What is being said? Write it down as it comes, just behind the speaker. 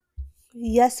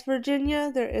Yes,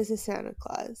 Virginia, there is a Santa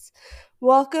Claus.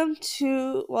 Welcome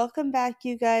back,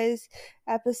 you guys.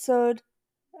 Episode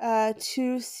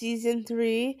 2, season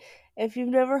 3. If you've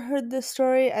never heard this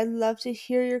story, I'd love to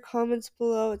hear your comments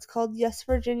below. It's called Yes,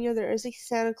 Virginia, There is a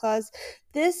Santa Claus.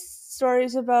 This story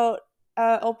is about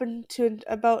open to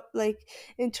about like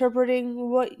interpreting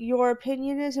what your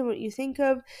opinion is and what you think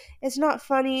of. It's not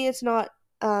funny, it's not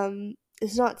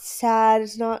sad,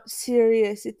 it's not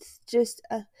serious. It's just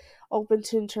a open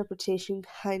to interpretation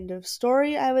kind of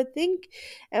story, I would think,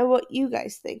 and what you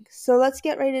guys think. So let's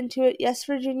get right into it. Yes,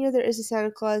 Virginia, there is a Santa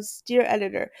Claus. Dear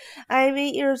editor, I am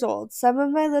 8 years old. Some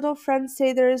of my little friends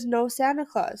say there is no Santa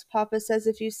Claus. Papa says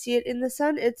if you see it in the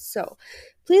sun, it's so.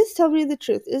 Please tell me the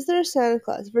truth. Is there a Santa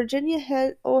Claus? Virginia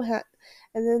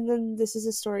and then this is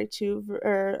a story to,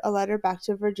 or a letter back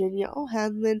to Virginia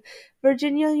O'Hanlon.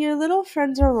 Virginia, your little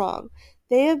friends are wrong.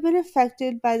 They have been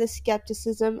affected by the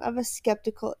skepticism of a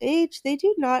skeptical age. They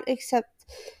do not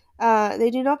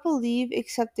believe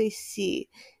except they see.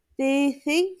 They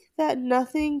think that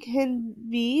nothing can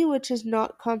be which is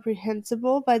not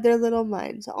comprehensible by their little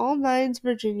minds. All minds,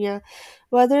 Virginia,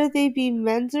 whether they be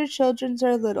men's or children's,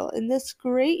 are little. In this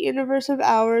great universe of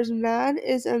ours, man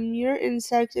is a mere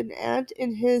insect, an ant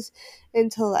in his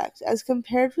intellect, as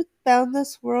compared with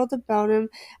boundless world about him,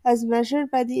 as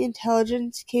measured by the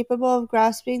intelligence capable of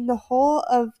grasping the whole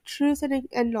of truth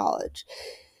and knowledge.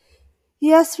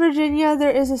 Yes, Virginia,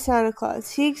 there is a Santa Claus.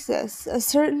 He exists, as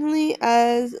certainly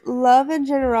as love and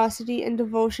generosity and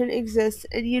devotion exist,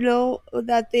 and you know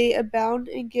that they abound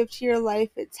and give to your life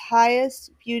its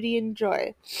highest beauty and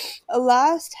joy.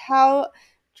 Alas, how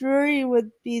dreary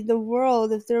would be the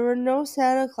world if there were no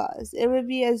Santa Claus. It would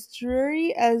be as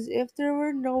dreary as if there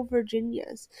were no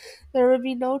Virginias. There would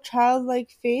be no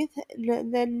childlike faith,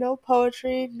 and then no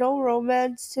poetry, no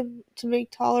romance to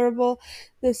make tolerable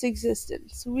this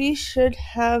existence. We should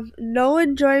have no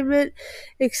enjoyment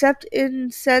except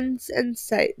in sense and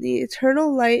sight. The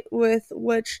eternal light with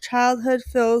which childhood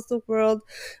fills the world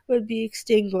would be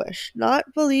extinguished.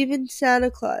 Not believe in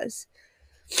Santa Claus.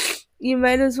 You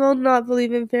might as well not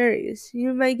believe in fairies.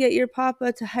 You might get your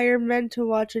papa to hire men to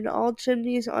watch in all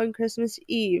chimneys on Christmas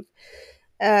Eve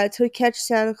to catch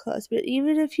Santa Claus. But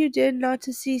even if you did not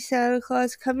to see Santa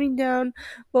Claus coming down,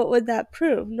 what would that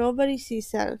prove? Nobody sees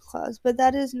Santa Claus, but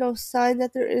that is no sign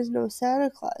that there is no Santa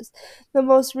Claus. The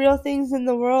most real things in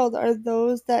the world are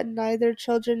those that neither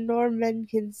children nor men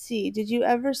can see. Did you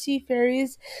ever see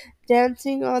fairies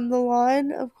dancing on the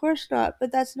lawn? Of course not,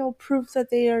 but that's no proof that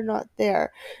they are not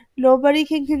there. Nobody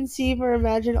can conceive or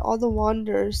imagine all the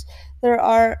wonders there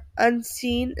are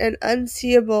unseen and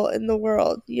unseeable in the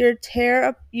world. You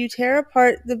tear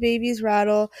apart the baby's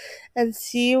rattle and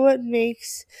see what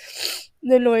makes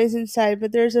the noise inside,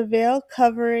 but there's a veil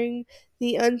covering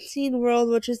the unseen world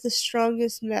which is the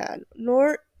strongest man,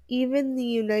 nor even the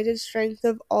united strength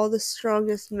of all the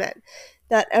strongest men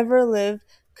that ever lived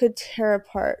could tear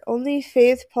apart. Only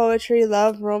faith, poetry,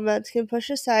 love, romance can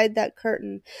push aside that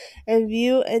curtain and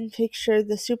view and picture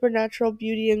the supernatural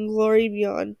beauty and glory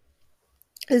beyond.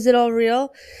 Is it all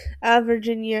real? Ah,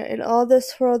 Virginia, in all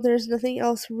this world there is nothing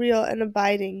else real and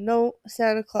abiding. No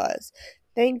Santa Claus.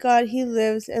 Thank God he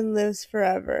lives and lives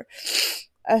forever.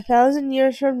 1,000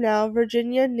 years from now,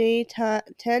 Virginia, nay,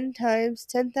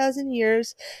 10,000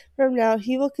 years from now,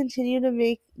 he will continue to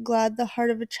make glad the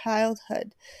heart of a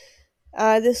childhood.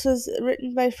 This was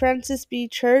written by Francis B.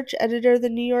 Church, editor of the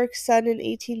New York Sun in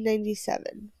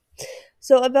 1897.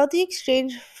 So, about the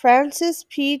exchange, Francis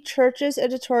P. Church's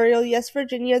editorial, Yes,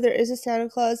 Virginia, There is a Santa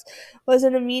Claus, was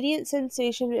an immediate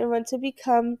sensation and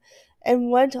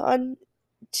went on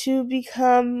to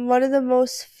become one of the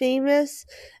most famous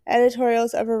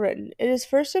editorials ever written. It has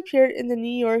first appeared in the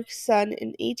New York Sun in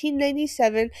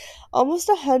 1897, almost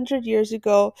 100 years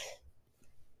ago.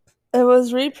 It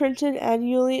was reprinted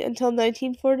annually until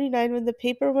 1949 when the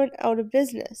paper went out of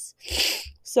business.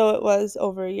 So it was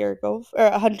over a year ago, or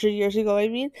 100 years ago, I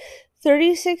mean.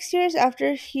 36 years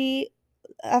after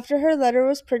her letter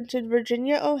was printed,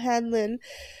 Virginia O'Hanlon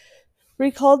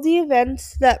recalled the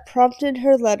events that prompted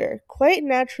her letter. Quite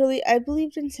naturally, I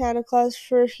believed in Santa Claus,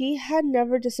 for he had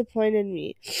never disappointed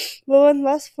me. But when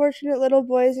less fortunate little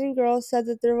boys and girls said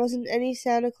that there wasn't any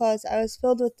Santa Claus, I was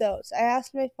filled with doubts. I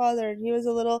asked my father, and he was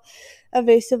a little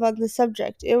evasive on the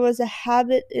subject. It was a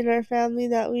habit in our family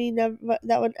that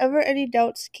whenever any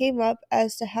doubts came up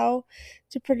as to how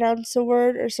to pronounce a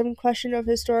word or some question of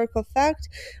historical fact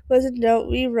was in doubt,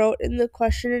 we wrote in the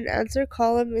question and answer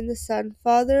column in the Sun.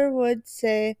 Father would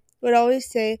always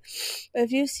say,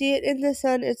 if you see it in the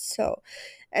sun, it's so.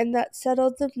 and that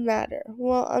settled the matter.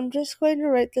 Well, I'm just going to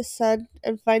write the sun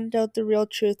and find out the real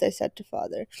truth, I said to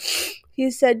father. He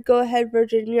said, "Go ahead,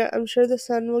 Virginia. I'm sure the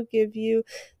sun will give you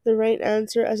the right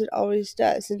answer as it always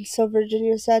does." And so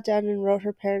Virginia sat down and wrote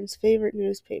her parents' favorite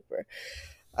newspaper.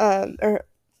 Or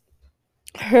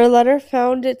her letter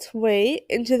found its way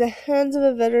into the hands of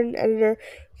a veteran editor,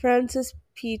 Francis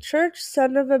P. Church,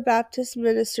 son of a Baptist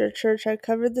minister. Church had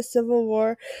covered the Civil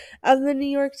War of the New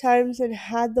York Times and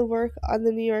had the work on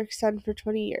the New York Sun for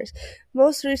 20 years.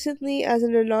 Most recently, as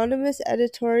an anonymous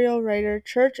editorial writer,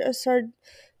 Church, a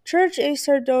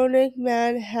sardonic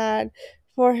man, had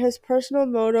for his personal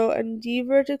motto,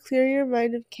 "Endeavor to clear your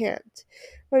mind of cant."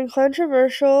 When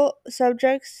controversial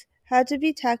subjects had to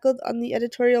be tackled on the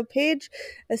editorial page,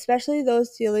 especially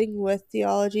those dealing with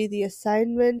theology, the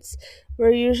assignments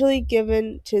were usually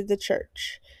given to the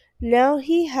church. Now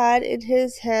he had in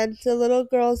his hands the little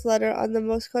girl's letter on the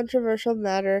most controversial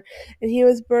matter, and he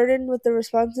was burdened with the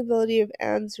responsibility of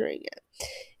answering it.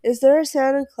 "Is there a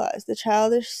Santa Claus?" the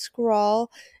childish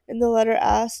scrawl in the letter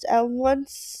asked. At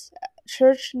once,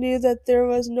 Church knew that there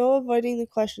was no avoiding the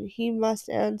question. He must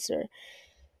answer,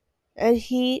 and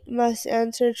he must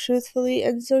answer truthfully.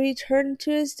 And so he turned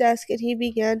to his desk and he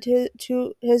began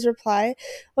to his reply,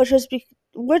 which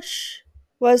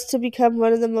was to become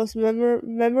one of the most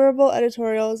memorable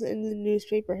editorials in the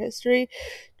newspaper history.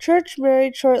 Church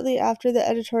married shortly after the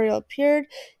editorial appeared.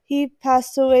 He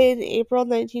passed away in April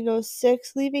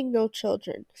 1906, leaving no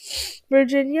children.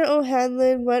 Virginia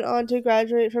O'Hanlon went on to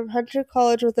graduate from Hunter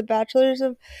College with a Bachelor's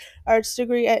of Arts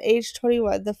degree at age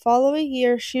 21. The following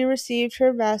year, she received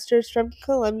her master's from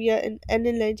Columbia and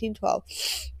in 1912.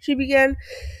 She began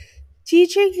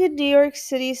teaching in New York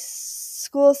City's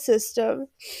school system,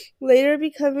 later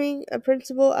becoming a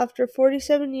principal. After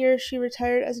 47 years, she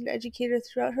retired as an educator.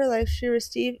 Throughout her life, she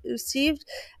received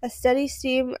a steady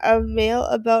stream of mail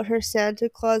about her Santa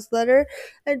Claus letter,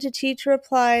 and to teach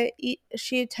reply,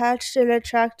 she attached an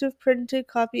attractive printed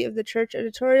copy of the church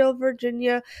editorial.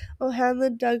 Virginia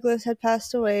O'Hanlon Douglas had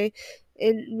passed away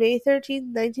in May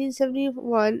 13,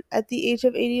 1971, at the age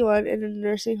of 81 in a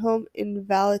nursing home in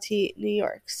Valety, New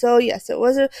York. So, yes, it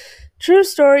was a true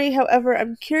story. However,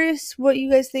 I'm curious what you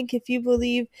guys think, if you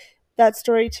believe that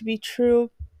story to be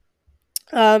true.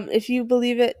 If you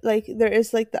believe it, like, there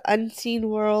is, like, the unseen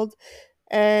world,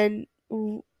 and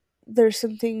there's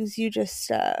some things you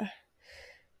just,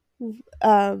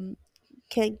 um,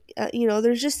 can't,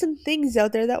 there's just some things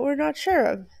out there that we're not sure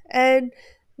of. And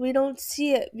we don't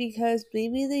see it because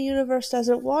maybe the universe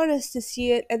doesn't want us to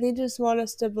see it and they just want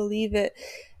us to believe it.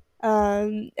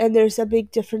 And there's a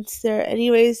big difference there.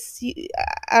 Anyways, you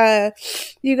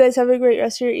guys have a great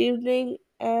rest of your evening.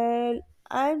 And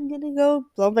I'm gonna go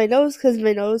blow my nose because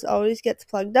my nose always gets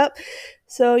plugged up.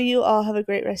 So you all have a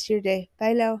great rest of your day.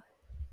 Bye now.